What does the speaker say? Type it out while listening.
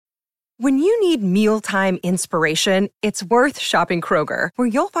When you need mealtime inspiration, it's worth shopping Kroger, where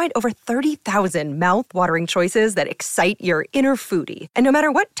you'll find over 30,000 mouth-watering choices that excite your inner foodie. And no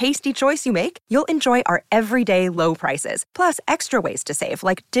matter what tasty choice you make, you'll enjoy our everyday low prices, plus extra ways to save,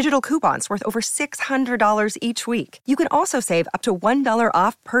 like digital coupons worth over $600 each week. You can also save up to $1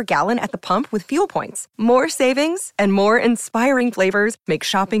 off per gallon at the pump with fuel points. More savings and more inspiring flavors make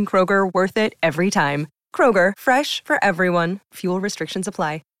shopping Kroger worth it every time. Kroger, fresh for everyone. Fuel restrictions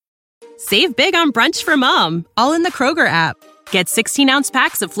apply. Save big on brunch for mom, all in the Kroger app. Get 16-ounce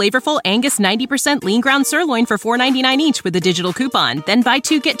packs of flavorful Angus 90% lean ground sirloin for $4.99 each with a digital coupon. Then buy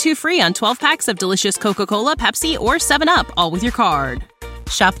 2, get 2 free on 12 packs of delicious Coca-Cola, Pepsi, or 7-Up, all with your card.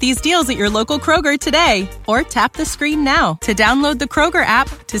 Shop these deals at your local Kroger today, or tap the screen now to download the Kroger app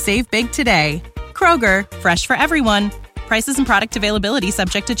to save big today. Kroger, fresh for everyone. Prices and product availability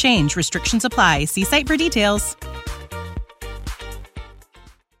subject to change. Restrictions apply. See site for details.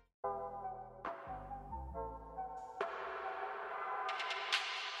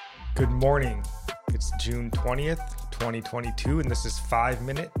 Good morning. It's June 20th, 2022, and this is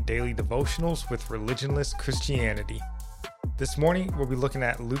 5-Minute Daily Devotionals with Religionless Christianity. This morning, we'll be looking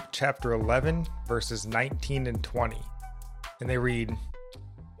at Luke chapter 11, verses 19 and 20. And they read,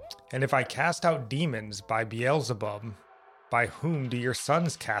 "And if I cast out demons by Beelzebub, by whom do your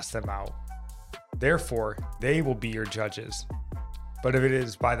sons cast them out? Therefore, they will be your judges. But if it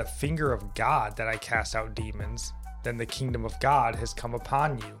is by the finger of God that I cast out demons, then the kingdom of God has come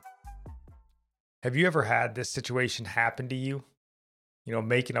upon you." Have you ever had this situation happen to you?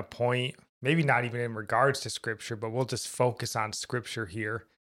 Making a point, maybe not even in regards to scripture, but we'll just focus on scripture here.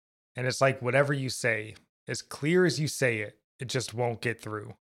 And it's like whatever you say, as clear as you say it, it just won't get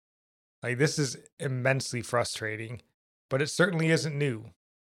through. Like, this is immensely frustrating, but it certainly isn't new.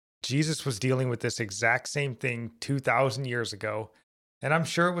 Jesus was dealing with this exact same thing 2,000 years ago, and I'm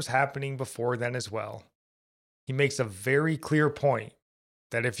sure it was happening before then as well. He makes a very clear point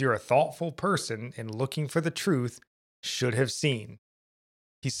that if you're a thoughtful person and looking for the truth, should have seen.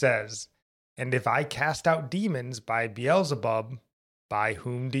 He says, "And if I cast out demons by Beelzebub, by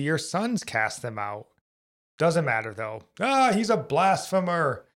whom do your sons cast them out?" Doesn't matter though. He's a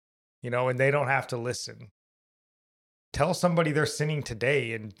blasphemer, and they don't have to listen. Tell somebody they're sinning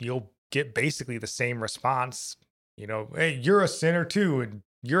today and you'll get basically the same response. Hey, you're a sinner too, and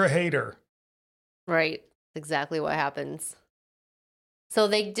you're a hater. Right. Exactly what happens. So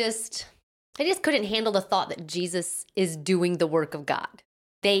they just couldn't handle the thought that Jesus is doing the work of God.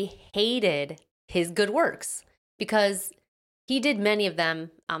 They hated his good works because he did many of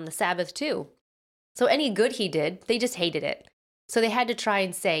them on the Sabbath too. So any good he did, they just hated it. So they had to try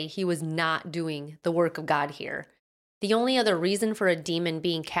and say he was not doing the work of God here. The only other reason for a demon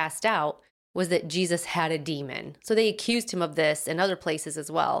being cast out was that Jesus had a demon. So they accused him of this in other places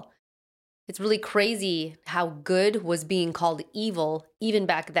as well. It's really crazy how good was being called evil even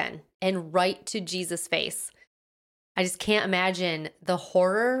back then, and right to Jesus' face. I just can't imagine the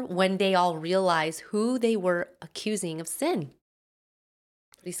horror when they all realize who they were accusing of sin.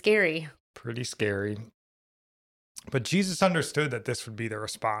 Pretty scary. Pretty scary. But Jesus understood that this would be the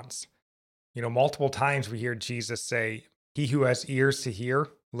response. Multiple times we hear Jesus say, "He who has ears to hear,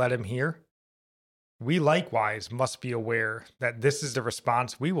 let him hear." We likewise must be aware that this is the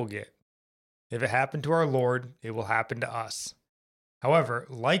response we will get. If it happened to our Lord, it will happen to us. However,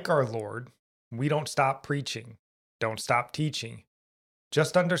 like our Lord, we don't stop preaching, don't stop teaching.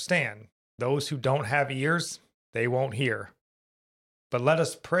 Just understand, those who don't have ears, they won't hear. But let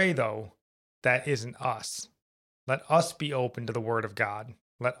us pray, though, that isn't us. Let us be open to the word of God.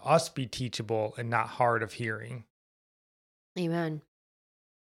 Let us be teachable and not hard of hearing. Amen.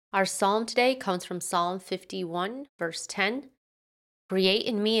 Our psalm today comes from Psalm 51, verse 10. "Create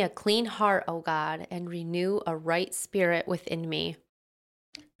in me a clean heart, O God, and renew a right spirit within me."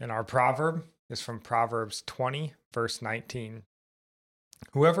 And our proverb is from Proverbs 20, verse 19.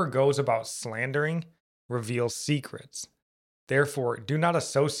 "Whoever goes about slandering reveals secrets. Therefore, do not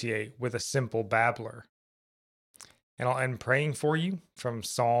associate with a simple babbler." And I'll end praying for you from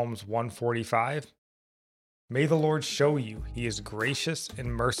Psalms 145. "May the Lord show you he is gracious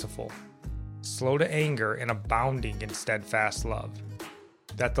and merciful, slow to anger and abounding in steadfast love.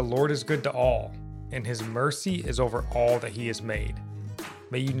 That the Lord is good to all, and his mercy is over all that he has made.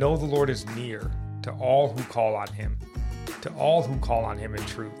 May you know the Lord is near to all who call on him in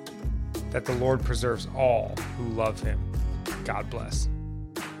truth. That the Lord preserves all who love him." God bless.